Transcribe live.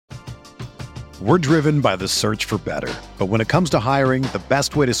We're driven by the search for better. But when it comes to hiring, the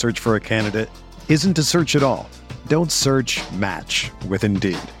best way to search for a candidate isn't to search at all. Don't search, match with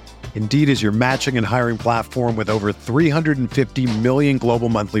Indeed. Indeed is your matching and hiring platform with over 350 million global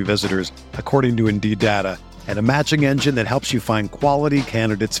monthly visitors, according to Indeed data, and a matching engine that helps you find quality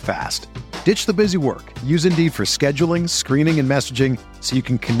candidates fast. Ditch the busy work. Use Indeed for scheduling, screening, and messaging so you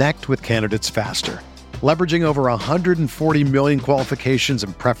can connect with candidates faster. Leveraging over 140 million qualifications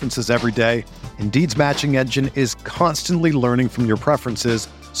and preferences every day, Indeed's matching engine is constantly learning from your preferences,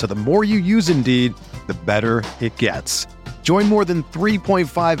 so the more you use Indeed, the better it gets. Join more than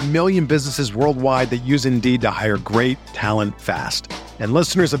 3.5 million businesses worldwide that use Indeed to hire great talent fast. And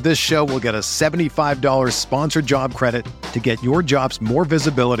listeners of this show will get a $75 sponsored job credit to get your jobs more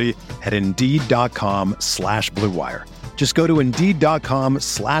visibility at Indeed.com/Blue Wire. Just go to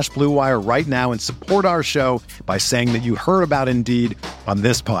Indeed.com/Blue Wire right now and support our show by saying that you heard about Indeed on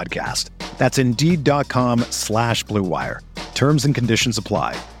this podcast. That's Indeed.com/Blue Wire. Terms and conditions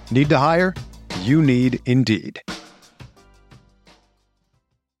apply. Need to hire? You need Indeed.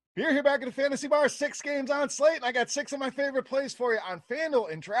 You're here back at the Fantasy Bar, 6 games on slate, and I got 6 of my favorite plays for you on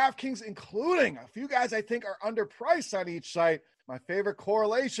FanDuel and DraftKings, including a few guys I think are underpriced on each site, my favorite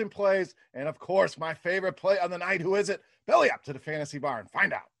correlation plays, and of course, my favorite play on the night. Who is it? Belly up to the Fantasy Bar and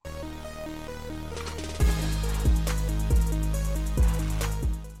find out.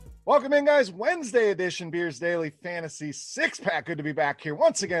 Welcome in, guys. Wednesday edition Beers Daily Fantasy 6-pack. Good to be back here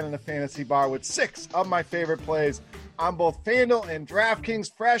once again in the Fantasy Bar with 6 of my favorite plays on both FanDuel and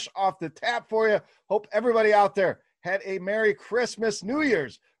DraftKings, fresh off the tap for you. Hope everybody out there had a Merry Christmas, New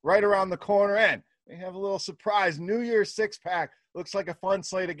Year's right around the corner. And we have a little surprise New Year's 6-pack. Looks like a fun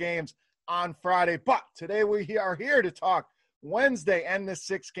slate of games on Friday. But today we are here to talk Wednesday and this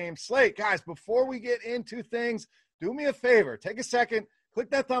 6-game slate. Guys, before we get into things, do me a favor. Take a second. Click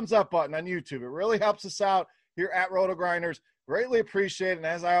that thumbs up button on YouTube. It really helps us out here at Roto Grinders. Greatly appreciate it. And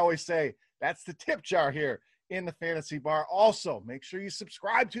as I always say, that's the tip jar here in the Fantasy Bar. Also, make sure you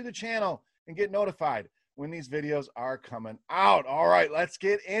subscribe to the channel and get notified when these videos are coming out. All right, let's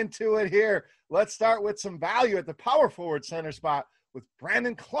get into it here. Let's start with some value at the power forward center spot with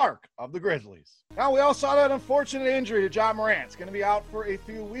Brandon Clark of the Grizzlies. Now, we all saw that unfortunate injury to John Morant. It's going to be out for a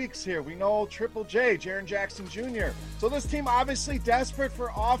few weeks here. We know Triple J, Jaren Jackson Jr. So this team obviously desperate for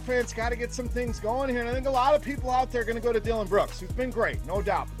offense, got to get some things going here. And I think a lot of people out there are going to go to Dylan Brooks, who's been great, no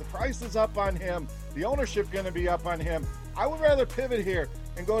doubt. But the price is up on him. The ownership going to be up on him. I would rather pivot here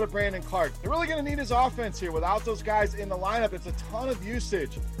and go to Brandon Clark. They're really going to need his offense here. Without those guys in the lineup, it's a ton of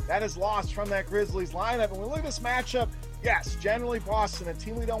usage that is lost from that Grizzlies lineup. And when we look at this matchup, yes, generally Boston, a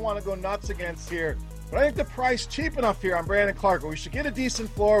team we don't want to go nuts against here. But I think the price cheap enough here on Brandon Clark. We should get a decent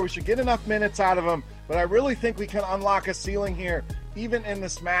floor. We should get enough minutes out of him. But I really think we can unlock a ceiling here, even in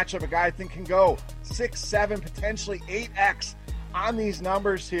this matchup. A guy I think can go 6, 7, potentially 8x on these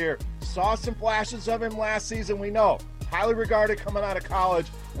numbers here. Saw some flashes of him last season. We know, highly regarded coming out of college.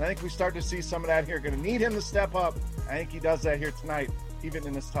 And I think we start to see some of that here. Going to need him to step up. I think he does that here tonight, even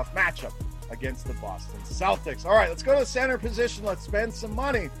in this tough matchup against the Boston Celtics. All right, let's go to the center position. Let's spend some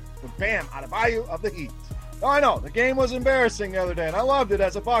money with Bam Adebayo of the Heat. Now, I know the game was embarrassing the other day, and I loved it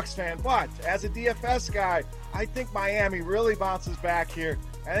as a Bucks fan, but as a DFS guy, I think Miami really bounces back here.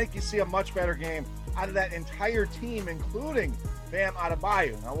 I think you see a much better game out of that entire team, including Bam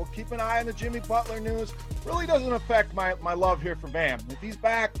Adebayo. Now, we'll keep an eye on the Jimmy Butler news. Really doesn't affect my love here for Bam. If he's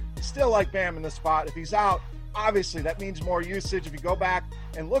back, still like Bam in the spot. If he's out, obviously that means more usage. If you go back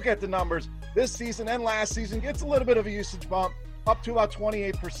and look at the numbers, this season and last season gets a little bit of a usage bump, up to about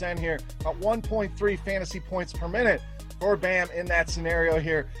 28% here, about 1.3 fantasy points per minute for Bam in that scenario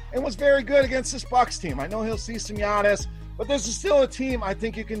here, and was very good against this Bucks team. I know he'll see some Giannis, but this is still a team I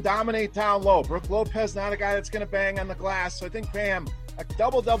think you can dominate down low. Brook Lopez, not a guy that's going to bang on the glass, so I think Bam, a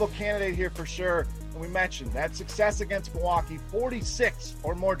double-double candidate here for sure. And we mentioned that success against Milwaukee, 46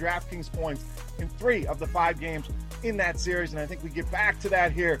 or more DraftKings points in 3 of the 5 games in that series, and I think we get back to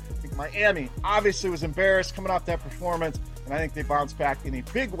that here. I think Miami obviously was embarrassed coming off that performance, and I think they bounce back in a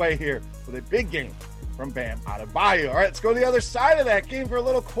big way here with a big game from Bam Adebayo. All right, let's go to the other side of that game for a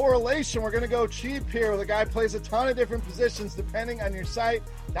little correlation. We're going to go cheap here with a guy who plays a ton of different positions depending on your site,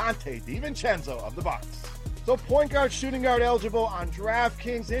 Dante DiVincenzo of the Bucks. So point guard, shooting guard eligible on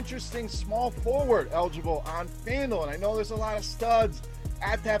DraftKings. Interesting, small forward eligible on FanDuel. And I know there's a lot of studs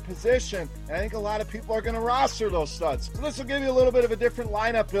at that position, and I think a lot of people are going to roster those studs. So this will give you a little bit of a different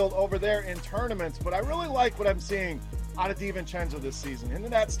lineup build over there in tournaments, but I really like what I'm seeing out of DiVincenzo this season. Into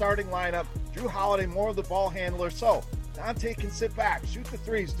that starting lineup, Drew Holiday, more of the ball handler, so Dante can sit back, shoot the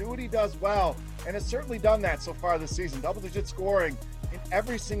threes, do what he does well, and has certainly done that so far this season. Double-digit scoring in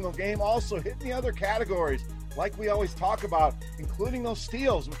every single game. Also hitting the other categories like we always talk about, including those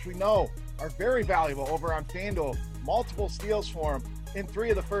steals, which we know are very valuable over on FanDuel. Multiple steals for him in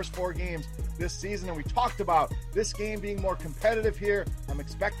 3 of the first 4 games this season. And we talked about this game being more competitive here. I'm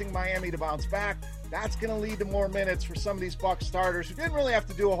expecting Miami to bounce back. That's going to lead to more minutes for some of these Bucs starters who didn't really have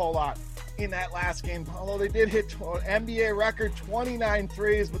to do a whole lot in that last game, although they did hit NBA record 29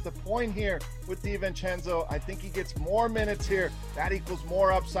 threes. But the point here with DiVincenzo, I think he gets more minutes here. That equals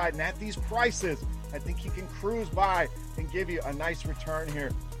more upside. And at these prices, I think he can cruise by and give you a nice return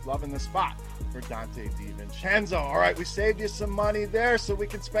here. Loving the spot for Dante DiVincenzo. All right, we saved you some money there so we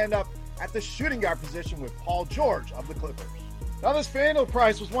can spend up at the shooting guard position with Paul George of the Clippers. Now, this FanDuel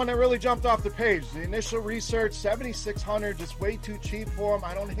price was one that really jumped off the page. The initial research, $7,600, just way too cheap for him.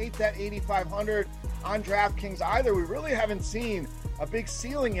 I don't hate that $8,500 on DraftKings either. We really haven't seen a big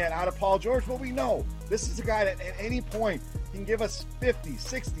ceiling yet out of Paul George, but we know this is a guy that at any point can give us 50,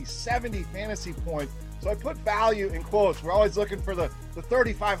 60, 70 fantasy points. So I put value in quotes. We're always looking for the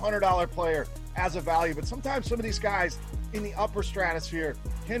 $3,500 player as a value, but sometimes some of these guys in the upper stratosphere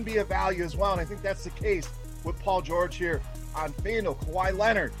can be a value as well, and I think that's the case with Paul George here on FanDuel. Kawhi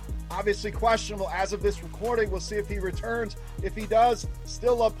Leonard, obviously questionable as of this recording. We'll see if he returns. If he does,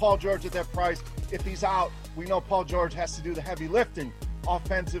 still love Paul George at that price. If he's out, we know Paul George has to do the heavy lifting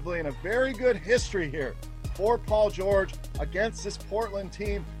offensively, and a very good history here for Paul George against this Portland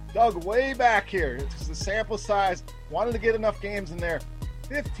team. Dug way back here. It's the sample size. Wanted to get enough games in there.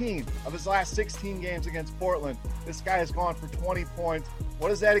 15 of his last 16 games against Portland, this guy has gone for 20 points. What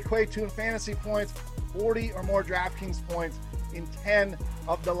does that equate to in fantasy points? 40 or more DraftKings points in 10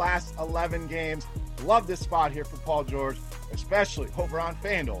 of the last 11 games. Love this spot here for Paul George, especially over on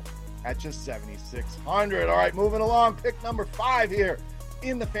FanDuel at just $7,600. All right, moving along. Pick number 5 here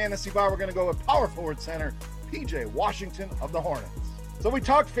in the fantasy bar. We're going to go with power forward center PJ Washington of the Hornets. So we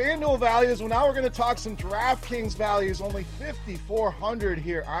talked FanDuel values. Well, now we're going to talk some DraftKings values. Only $5,400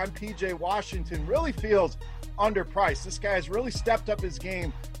 here on PJ Washington. Really feels underpriced. This guy has really stepped up his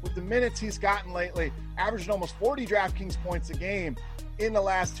game with the minutes he's gotten lately, averaging almost 40 DraftKings points a game in the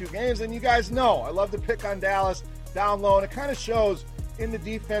last 2 games. And you guys know I love to pick on Dallas down low, and it kind of shows in the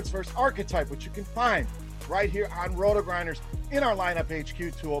defense versus archetype, which you can find right here on RotoGrinders in our lineup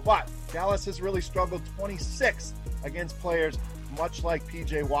HQ tool. But Dallas has really struggled 26th against players much like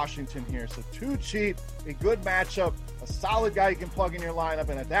PJ Washington here. So too cheap, a good matchup, a solid guy you can plug in your lineup.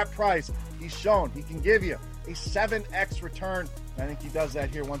 And at that price, he's shown he can give you a 7x return. And I think he does that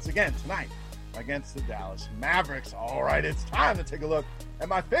here once again tonight against the Dallas Mavericks. All right, it's time to take a look at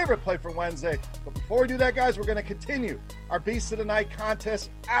my favorite play for Wednesday. But before we do that, guys, we're going to continue our Beast of the Night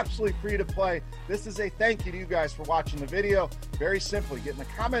contest. Absolutely free to play. This is a thank you to you guys for watching the video. Very simply, get in the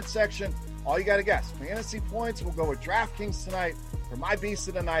comment section. All you got to guess. Fantasy points. We'll go with DraftKings tonight for my Beast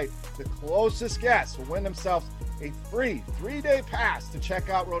of the Night. The closest guess will win themselves a free 3-day pass to check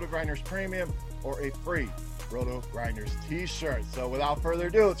out RotoGrinders Premium or a free RotoGrinders t-shirt. So without further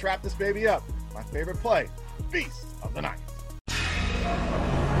ado, let's wrap this baby up. My favorite play, Beast of the Night.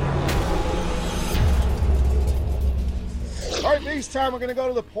 All right, Beast time. We're going to go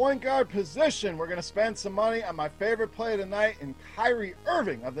to the point guard position. We're going to spend some money on my favorite play tonight in Kyrie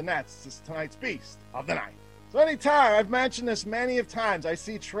Irving of the Nets. This is tonight's Beast of the Night. So anytime, I've mentioned this many of times, I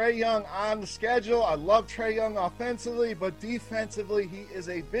see Trae Young on the schedule. I love Trae Young offensively, but defensively, he is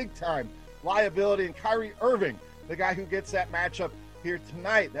a big-time liability. And Kyrie Irving, the guy who gets that matchup here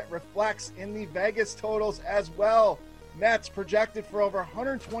tonight, that reflects in the Vegas totals as well. Nets projected for over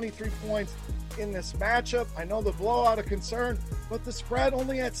 123 points in this matchup. I know the blowout a concern, but the spread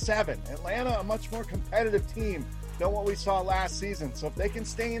only at 7. Atlanta, a much more competitive team than what we saw last season. So if they can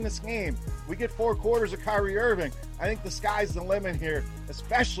stay in this game, we get 4 quarters of Kyrie Irving. I think the sky's the limit here,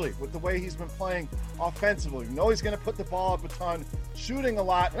 especially with the way he's been playing offensively. We know he's going to put the ball up a ton, shooting a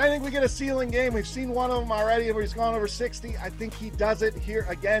lot. And I think we get a ceiling game. We've seen one of them already where he's gone over 60. I think he does it here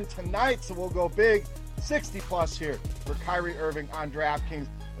again tonight. So we'll go big, 60 plus here for Kyrie Irving on DraftKings.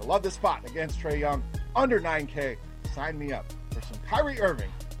 I love this spot against Trae Young, under 9K. Sign me up for some Kyrie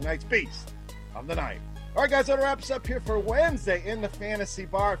Irving, tonight's Beast of the Night. All right, guys, that wraps up here for Wednesday in the Fantasy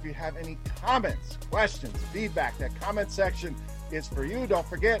Bar. If you have any comments, questions, feedback, that comment section is for you. Don't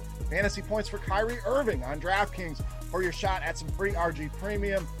forget, fantasy points for Kyrie Irving on DraftKings for your shot at some free RG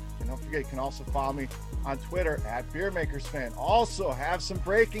Premium. And don't forget, you can also follow me on Twitter at BeerMakersFan. Also have some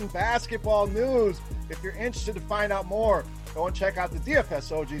breaking basketball news. If you're interested to find out more, go and check out the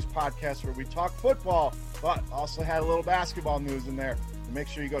DFS OGs podcast where we talk football, but also had a little basketball news in there. And make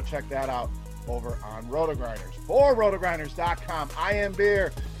sure you go check that out over on RotoGrinders. For RotoGrinders.com, I am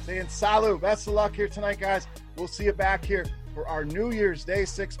Beer saying salut. Best of luck here tonight, guys. We'll see you back here for our New Year's Day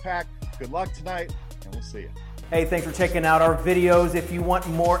six-pack. Good luck tonight, and we'll see you. Hey, thanks for checking out our videos. If you want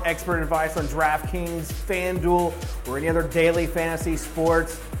more expert advice on DraftKings, FanDuel, or any other daily fantasy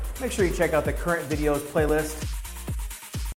sports, make sure you check out the current videos playlist.